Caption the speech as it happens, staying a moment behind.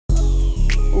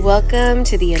Welcome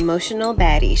to the Emotional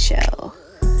Baddie Show.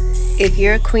 If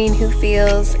you're a queen who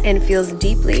feels and feels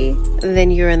deeply,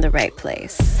 then you're in the right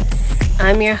place.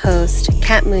 I'm your host,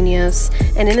 Kat Munoz,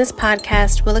 and in this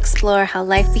podcast, we'll explore how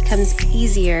life becomes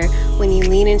easier when you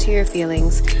lean into your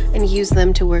feelings and use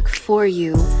them to work for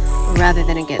you rather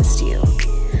than against you.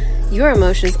 Your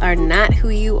emotions are not who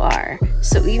you are,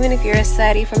 so even if you're a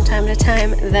saddie from time to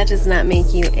time, that does not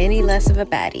make you any less of a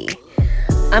baddie.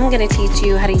 I'm going to teach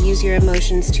you how to use your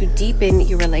emotions to deepen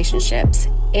your relationships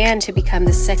and to become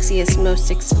the sexiest, most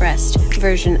expressed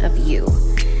version of you.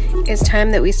 It's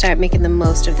time that we start making the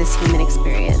most of this human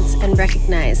experience and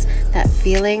recognize that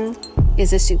feeling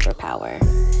is a superpower.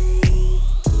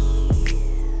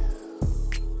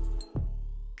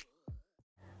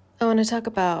 I want to talk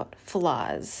about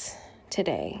flaws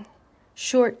today.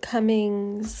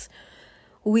 Shortcomings,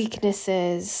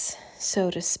 weaknesses, so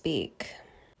to speak.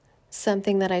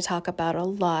 Something that I talk about a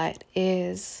lot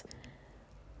is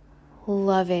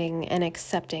loving and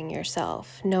accepting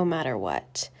yourself, no matter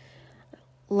what.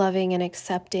 Loving and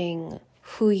accepting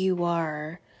who you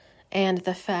are and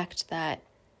the fact that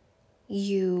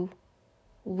you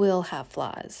will have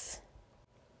flaws.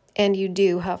 And you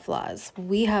do have flaws.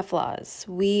 We have flaws.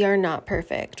 We are not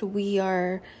perfect. We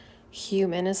are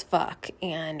human as fuck.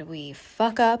 And we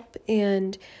fuck up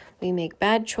and we make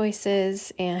bad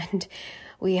choices and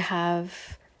we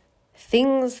have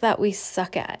things that we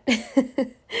suck at.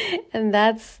 And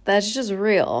that's just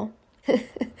real.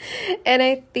 And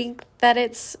I think that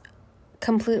it's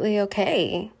completely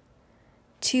okay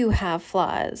to have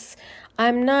flaws.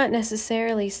 I'm not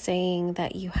necessarily saying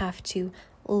that you have to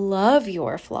love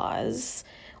your flaws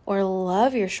or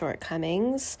love your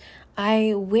shortcomings.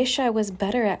 I wish I was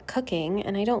better at cooking,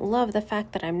 and I don't love the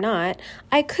fact that I'm not.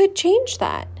 I could change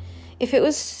that. If it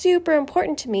was super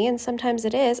important to me, and sometimes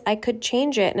it is, I could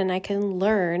change it and I can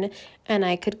learn and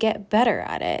I could get better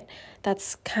at it.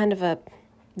 That's kind of a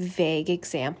vague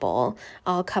example.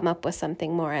 I'll come up with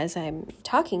something more as I'm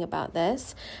talking about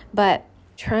this. But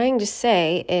trying to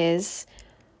say is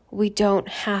we don't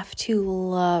have to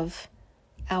love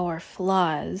our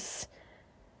flaws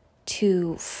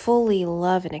to fully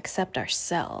love and accept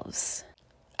ourselves.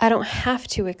 I don't have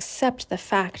to accept the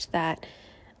fact that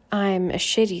I'm a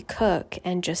shitty cook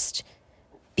and just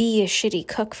be a shitty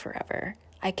cook forever.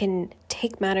 I can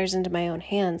take matters into my own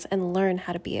hands and learn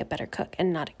how to be a better cook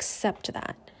and not accept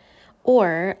that.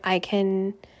 Or I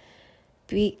can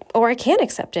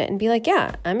accept it and be like,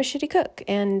 yeah, I'm a shitty cook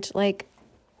and like,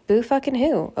 boo fucking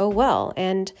who? Oh well,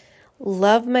 and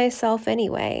love myself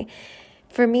anyway.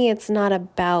 For me, it's not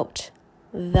about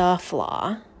the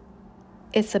flaw.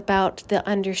 It's about the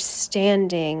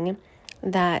understanding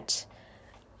that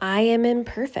I am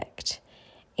imperfect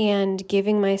and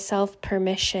giving myself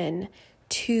permission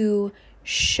to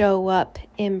show up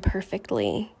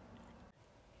imperfectly.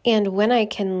 And when I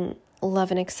can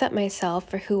love and accept myself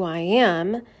for who I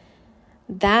am,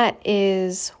 that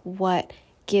is what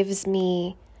gives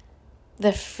me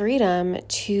the freedom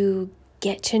to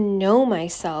get to know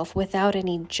myself without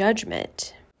any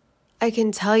judgment. I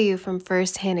can tell you from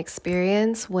firsthand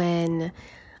experience when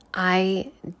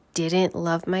I didn't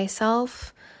love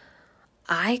myself,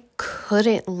 I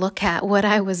couldn't look at what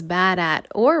I was bad at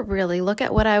or really look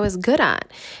at what I was good at.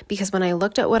 Because when I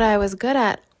looked at what I was good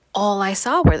at, all I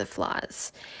saw were the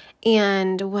flaws.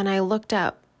 And when I looked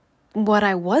at what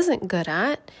I wasn't good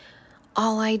at,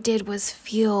 all I did was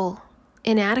feel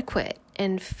inadequate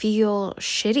and feel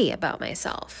shitty about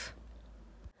myself.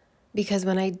 Because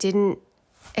when I didn't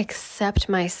accept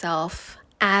myself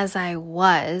as I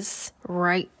was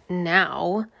right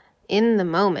now, in the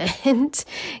moment,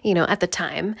 at the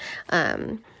time,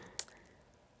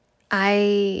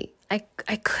 I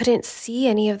couldn't see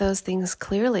any of those things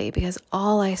clearly because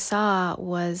all I saw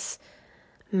was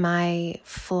my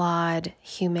flawed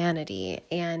humanity,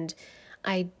 and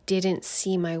I didn't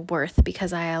see my worth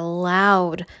because I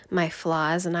allowed my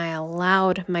flaws and I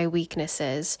allowed my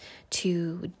weaknesses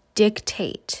to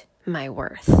dictate my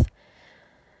worth.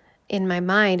 In my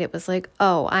mind, it was like,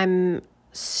 oh, I'm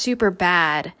super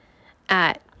bad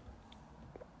at,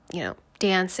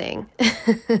 dancing.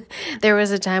 There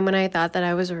was a time when I thought that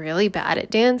I was really bad at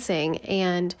dancing.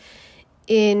 And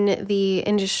in the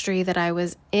industry that I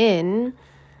was in,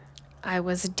 I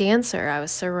was a dancer. I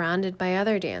was surrounded by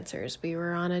other dancers. We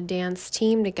were on a dance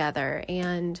team together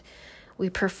and we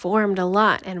performed a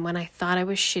lot. And when I thought I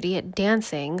was shitty at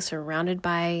dancing, surrounded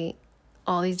by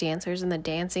all these dancers in the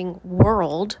dancing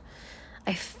world,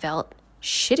 I felt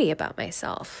shitty about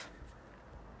myself.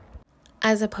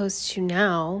 As opposed to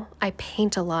now, I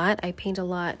paint a lot.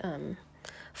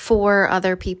 For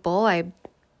other people.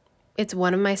 It's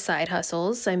one of my side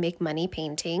hustles. I make money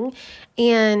painting,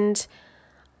 and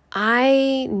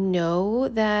I know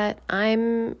that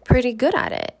I'm pretty good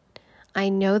at it. I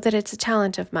know that it's a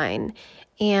talent of mine,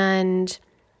 and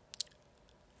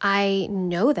I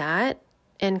know that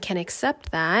and can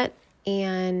accept that,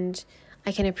 and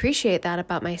I can appreciate that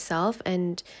about myself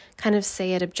and kind of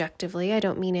say it objectively. I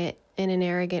don't mean it in an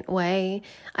arrogant way.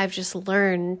 I've just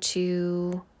learned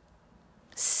to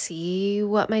see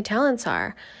what my talents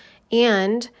are.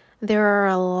 And there are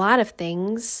a lot of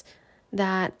things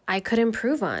that I could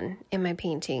improve on in my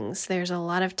paintings. There's a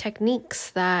lot of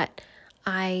techniques that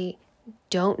I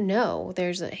don't know.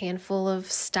 There's a handful of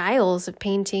styles of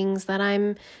paintings that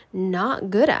I'm not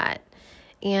good at.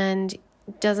 And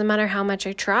it doesn't matter how much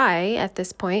I try at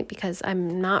this point, because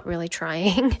I'm not really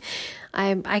trying.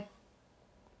 I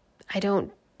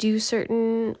don't do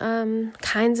certain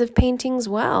kinds of paintings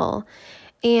well.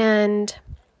 And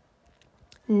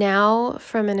now,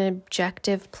 from an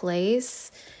objective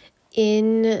place,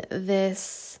 in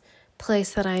this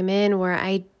place that I'm in where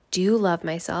I do love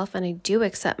myself and I do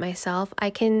accept myself, I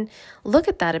can look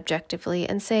at that objectively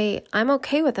and say, I'm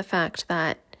okay with the fact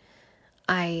that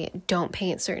I don't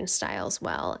paint certain styles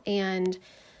well. And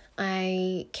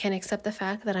I can accept the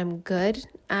fact that I'm good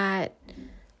at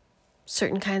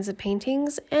certain kinds of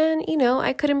paintings. And,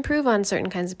 I could improve on certain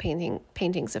kinds of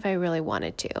paintings if I really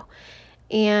wanted to.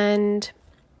 And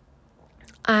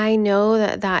I know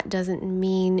that that doesn't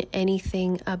mean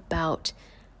anything about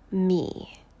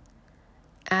me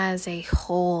as a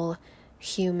whole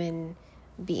human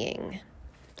being.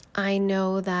 I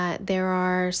know that there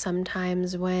are some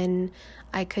times when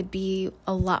I could be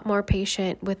a lot more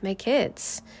patient with my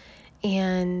kids,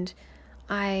 and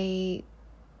I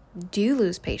do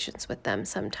lose patience with them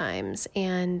sometimes,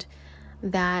 and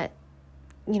that,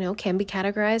 can be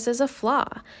categorized as a flaw.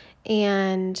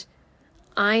 And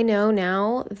I know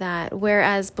now that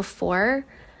whereas before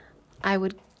I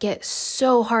would get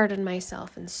so hard on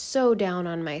myself and so down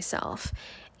on myself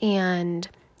and,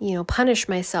 punish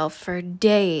myself for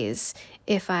days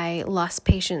if I lost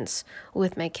patience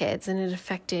with my kids, and it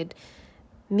affected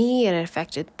me and it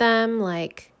affected them,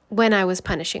 like when I was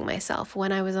punishing myself,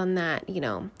 when I was on that,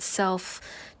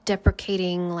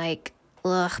 self-deprecating,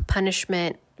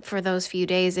 punishment for those few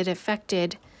days, it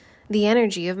affected the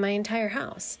energy of my entire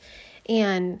house.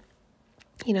 And,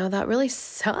 that really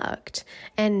sucked.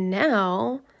 And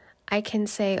now I can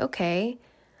say, okay,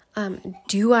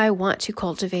 do I want to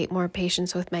cultivate more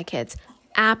patience with my kids?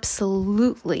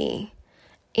 Absolutely.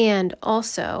 And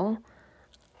also,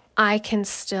 I can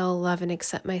still love and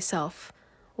accept myself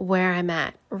where I'm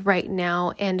at right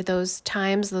now. And those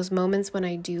times, those moments when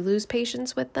I do lose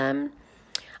patience with them,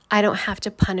 I don't have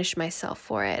to punish myself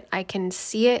for it. I can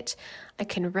see it, I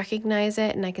can recognize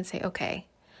it, and I can say, okay,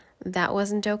 that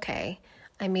wasn't okay.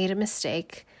 I made a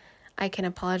mistake. I can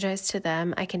apologize to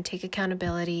them. I can take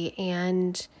accountability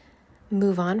and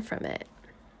move on from it.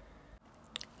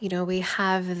 We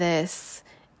have this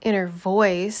inner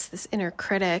voice, this inner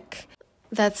critic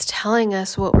that's telling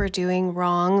us what we're doing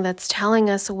wrong, that's telling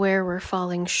us where we're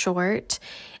falling short.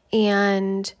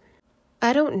 And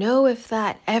I don't know if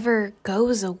that ever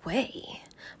goes away.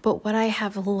 But what I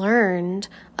have learned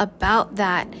about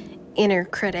that inner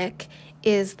critic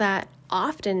is that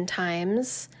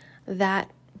oftentimes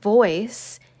that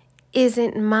voice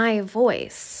isn't my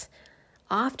voice.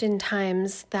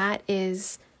 Oftentimes that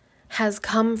has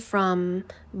come from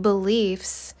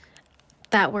beliefs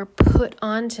that were put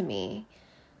onto me,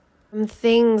 from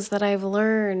things that I've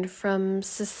learned from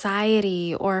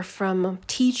society or from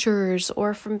teachers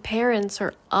or from parents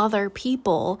or other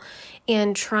people,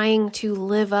 and trying to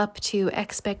live up to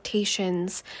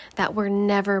expectations that were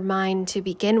never mine to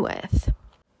begin with.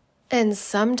 And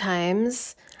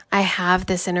sometimes I have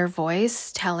this inner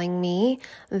voice telling me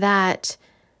that,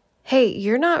 hey,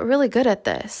 you're not really good at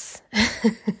this.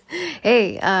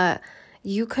 Hey,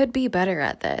 you could be better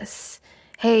at this.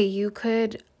 Hey, you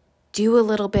could do a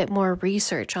little bit more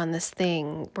research on this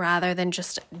thing rather than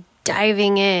just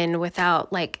diving in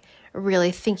without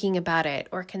really thinking about it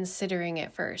or considering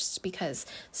it first, because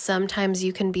sometimes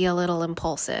you can be a little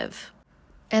impulsive.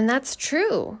 And that's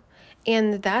true.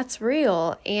 And that's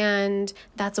real. And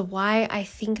that's why I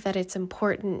think that it's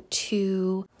important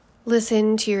to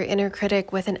listen to your inner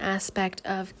critic with an aspect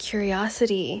of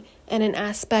curiosity and an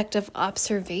aspect of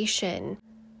observation,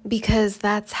 because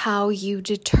that's how you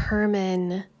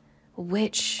determine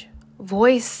which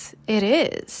voice it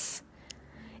is.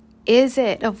 Is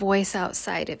it a voice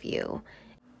outside of you?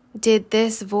 Did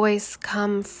this voice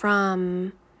come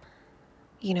from,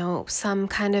 some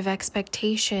kind of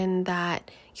expectation that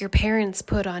your parents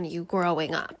put on you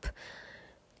growing up?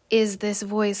 Is this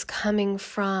voice coming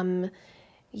from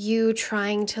you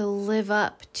trying to live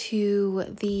up to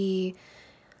the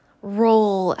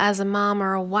role as a mom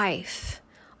or a wife?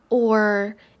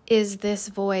 Or is this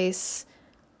voice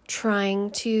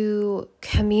trying to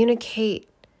communicate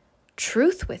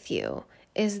truth with you?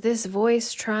 Is this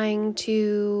voice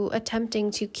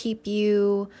attempting to keep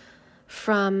you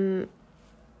from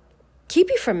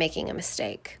making a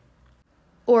mistake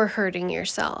or hurting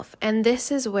yourself? And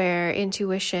this is where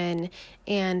intuition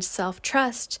and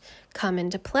self-trust come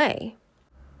into play.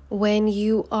 When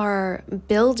you are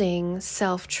building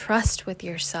self-trust with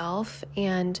yourself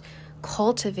and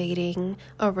cultivating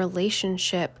a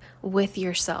relationship with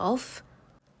yourself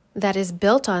that is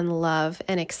built on love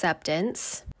and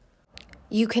acceptance,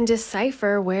 you can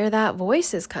decipher where that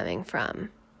voice is coming from.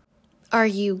 Are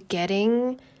you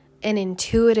getting an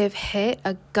intuitive hit,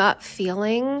 a gut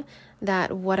feeling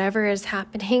that whatever is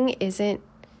happening isn't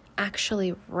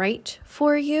actually right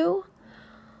for you?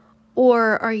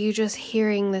 Or are you just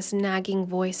hearing this nagging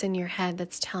voice in your head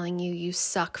that's telling you you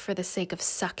suck for the sake of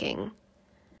sucking?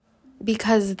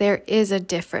 Because there is a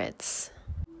difference.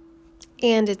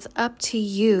 And it's up to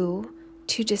you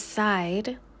to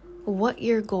decide what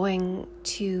you're going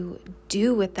to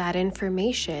do with that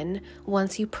information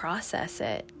once you process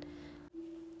it.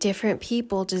 Different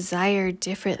people desire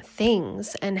different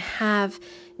things and have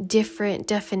different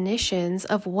definitions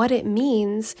of what it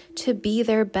means to be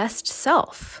their best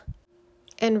self.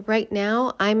 And right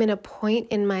now, I'm in a point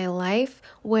in my life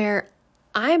where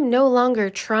I'm no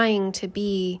longer trying to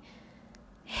be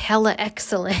hella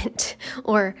excellent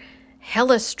or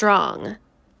hella strong.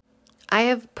 I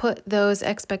have put those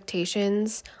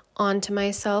expectations onto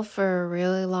myself for a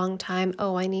really long time.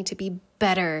 Oh, I need to be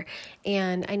better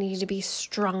and I need to be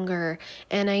stronger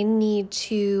and I need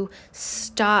to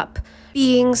stop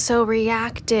being so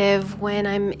reactive when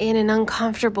I'm in an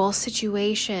uncomfortable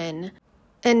situation.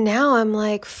 And now I'm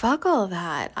like, fuck all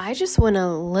that. I just want to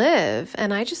live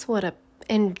and I just want to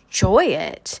enjoy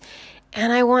it.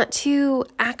 And I want to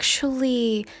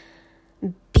actually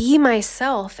be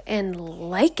myself and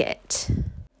like it.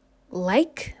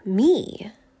 Like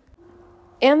me.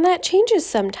 And that changes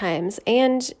sometimes.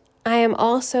 And I am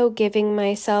also giving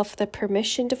myself the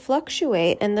permission to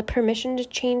fluctuate and the permission to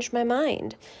change my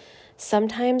mind.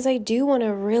 Sometimes I do want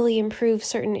to really improve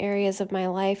certain areas of my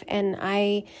life, and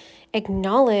I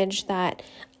acknowledge that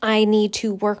I need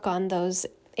to work on those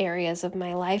areas of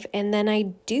my life, and then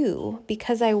I do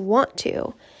because I want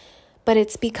to. But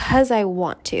it's because I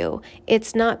want to.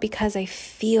 It's not because I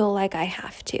feel like I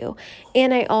have to.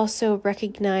 And I also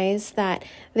recognize that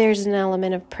there's an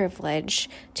element of privilege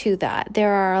to that.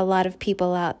 There are a lot of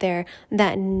people out there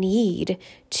that need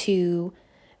to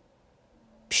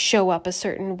show up a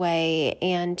certain way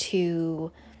and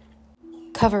to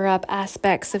cover up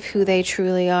aspects of who they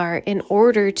truly are in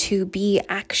order to be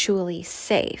actually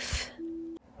safe.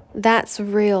 That's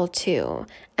real too.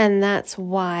 And that's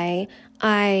why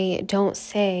I don't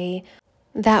say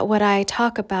that what I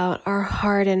talk about are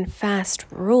hard and fast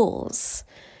rules.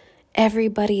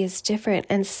 Everybody is different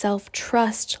and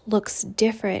self-trust looks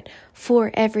different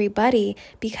for everybody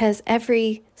because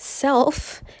every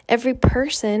self, every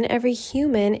person, every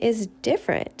human is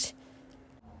different.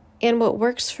 And what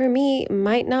works for me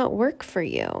might not work for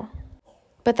you.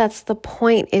 But that's the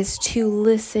point, is to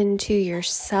listen to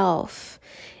yourself,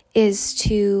 is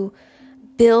to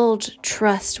build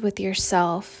trust with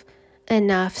yourself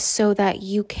enough so that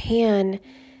you can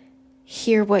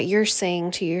hear what you're saying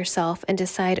to yourself and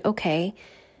decide, okay,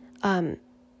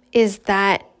 is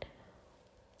that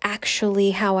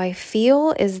actually how I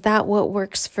feel? Is that what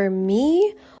works for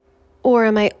me? Or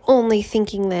am I only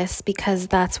thinking this because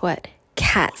that's what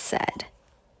Kat said?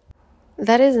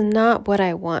 That is not what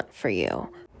I want for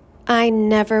you. I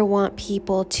never want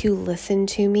people to listen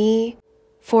to me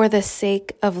for the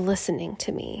sake of listening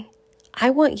to me. I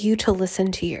want you to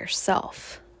listen to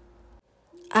yourself.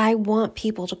 I want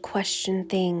people to question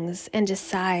things and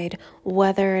decide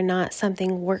whether or not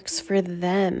something works for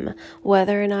them,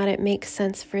 whether or not it makes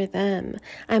sense for them.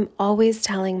 I'm always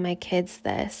telling my kids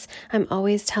this. I'm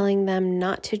always telling them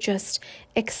not to just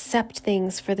accept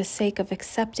things for the sake of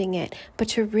accepting it, but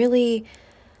to really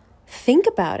think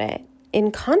about it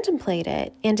and contemplate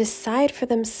it and decide for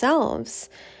themselves.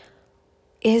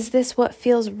 Is this what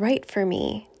feels right for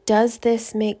me? Does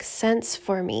this make sense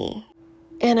for me?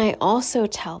 And I also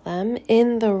tell them,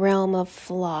 in the realm of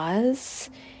flaws,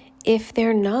 if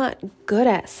they're not good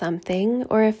at something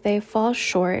or if they fall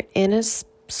short in a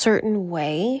certain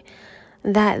way,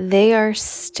 that they are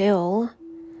still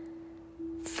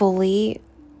fully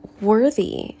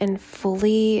worthy and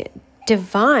fully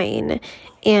divine,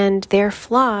 and their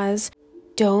flaws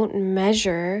don't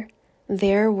measure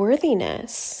their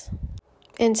worthiness.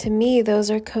 And to me, those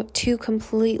are two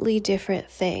completely different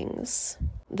things.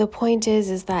 The point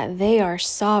is that they are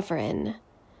sovereign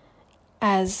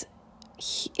as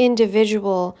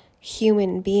individual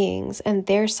human beings, and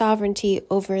their sovereignty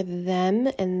over them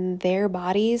and their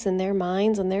bodies and their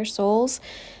minds and their souls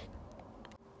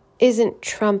isn't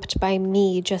trumped by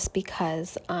me just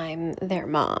because I'm their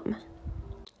mom.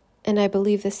 And I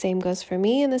believe the same goes for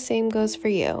me and the same goes for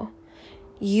you.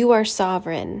 You are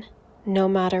sovereign no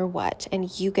matter what,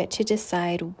 and you get to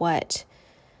decide what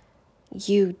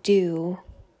you do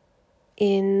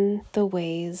in the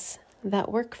ways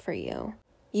that work for you.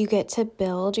 You get to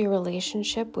build your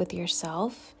relationship with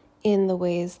yourself in the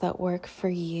ways that work for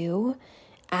you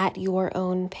at your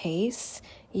own pace.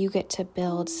 You get to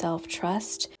build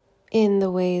self-trust in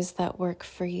the ways that work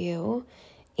for you.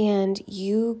 And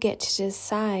you get to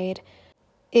decide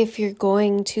if you're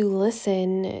going to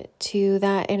listen to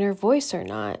that inner voice or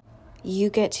not. You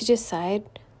get to decide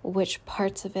which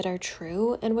parts of it are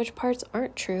true and which parts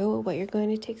aren't true, what you're going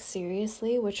to take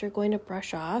seriously, what you're going to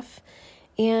brush off.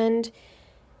 And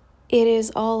it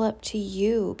is all up to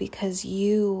you because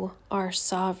you are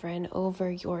sovereign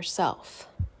over yourself.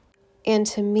 And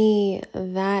to me,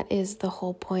 that is the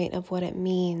whole point of what it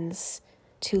means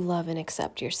to love and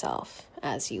accept yourself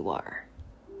as you are.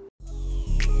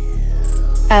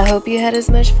 I hope you had as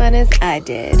much fun as I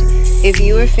did. If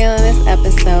you were feeling this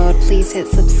episode, please hit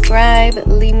subscribe,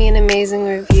 leave me an amazing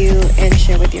review, and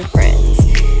share with your friends.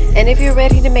 And if you're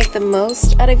ready to make the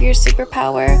most out of your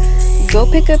superpower, go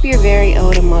pick up your very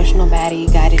own Emotional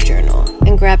Baddie guided journal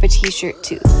and grab a t-shirt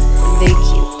too. They're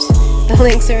cute. The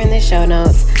links are in the show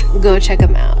notes. Go check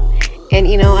them out. And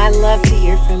I love to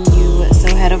hear from you,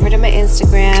 so head over to my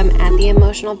Instagram at The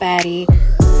Emotional Baddie.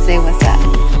 Say what's up.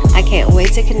 I can't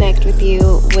wait to connect with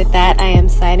you. With that, I am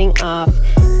signing off.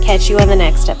 Catch you on the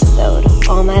next episode.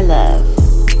 All my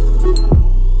love.